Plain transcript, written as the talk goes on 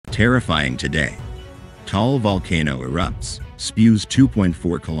Terrifying today. Taal Volcano erupts, spews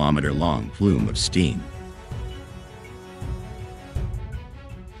 2.4-kilometer-long plume of steam.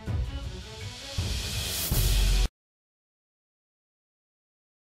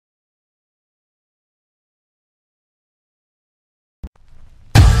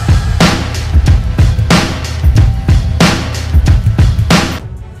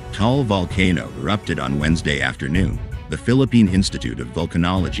 Taal Volcano erupted on Wednesday afternoon, the Philippine Institute of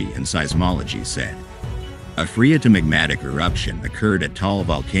Volcanology and Seismology said. A phreatomagmatic eruption occurred at Taal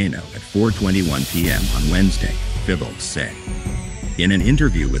Volcano at 4:21 p.m. on Wednesday, Phivolcs said. In an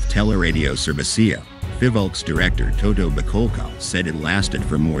interview with Teleradyo Serbisyo, Phivolcs director Toto Bacolcol said it lasted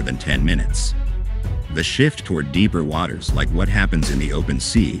for more than 10 minutes. The shift toward deeper waters like what happens in the open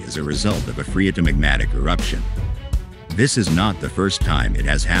sea is a result of a phreatomagmatic eruption. This is not the first time it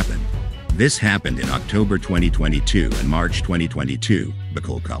has happened. This happened in October 2022 and March 2022,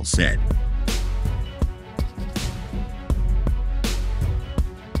 Bacolcol said.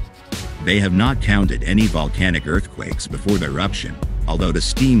 They have not counted any volcanic earthquakes before the eruption, although the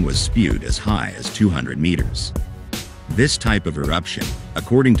steam was spewed as high as 200 meters. This type of eruption,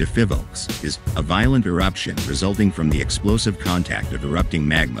 according to Phivolcs, is a violent eruption resulting from the explosive contact of erupting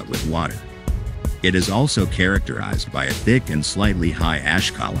magma with water. It is also characterized by a thick and slightly high ash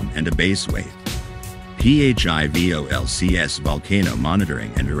column and a base wave. Phivolcs Volcano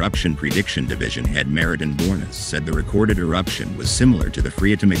Monitoring and Eruption Prediction Division head Mariton Bornas said the recorded eruption was similar to the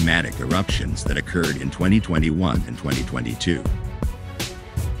phreatomagmatic eruptions that occurred in 2021 and 2022.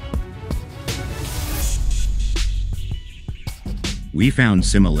 We found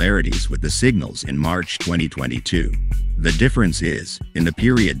similarities with the signals in March 2022. The difference is, in the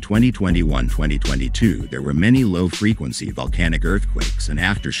period 2021-2022 there were many low-frequency volcanic earthquakes and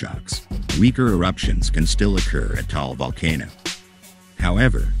aftershocks. Weaker eruptions can still occur at Taal Volcano.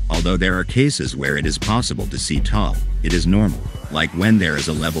 However, although there are cases where it is possible to see Taal, it is normal, like when there is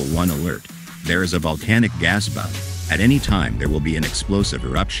a level 1 alert. There is a volcanic gas bug. At any time there will be an explosive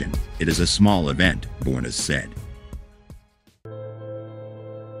eruption. It is a small event, Bornas said.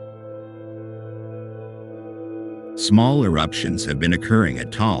 Small eruptions have been occurring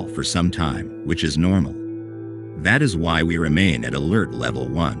at Taal for some time, which is normal. That is why we remain at alert level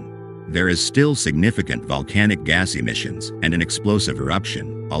 1. There is still significant volcanic gas emissions, and an explosive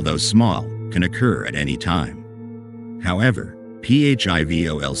eruption, although small, can occur at any time. However,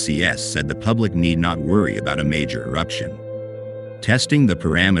 Phivolcs said the public need not worry about a major eruption. Testing the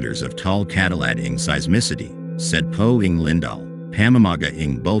parameters of Taal catalading seismicity, said Po ing Lindal, Pamamaga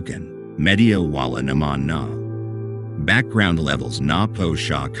ing Bulkan, Medyo wala naman na. Background levels na po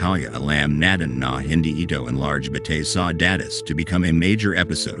siya kaya alam natin na hindi ito enlarge batay sa datas to become a major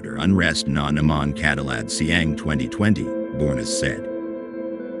episode or unrest na naman catalad siang 2020, Bornas said.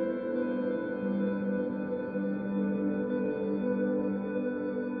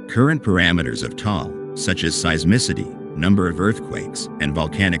 Current parameters of Taal, such as seismicity, number of earthquakes, and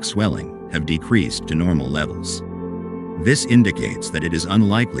volcanic swelling, have decreased to normal levels. This indicates that it is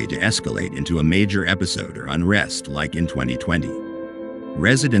unlikely to escalate into a major episode or unrest like in 2020.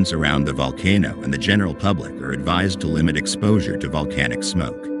 Residents around the volcano and the general public are advised to limit exposure to volcanic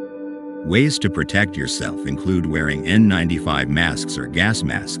smoke. Ways to protect yourself include wearing N95 masks or gas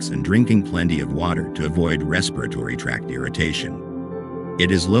masks and drinking plenty of water to avoid respiratory tract irritation.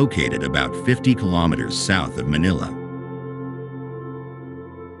 It is located about 50 kilometers south of Manila,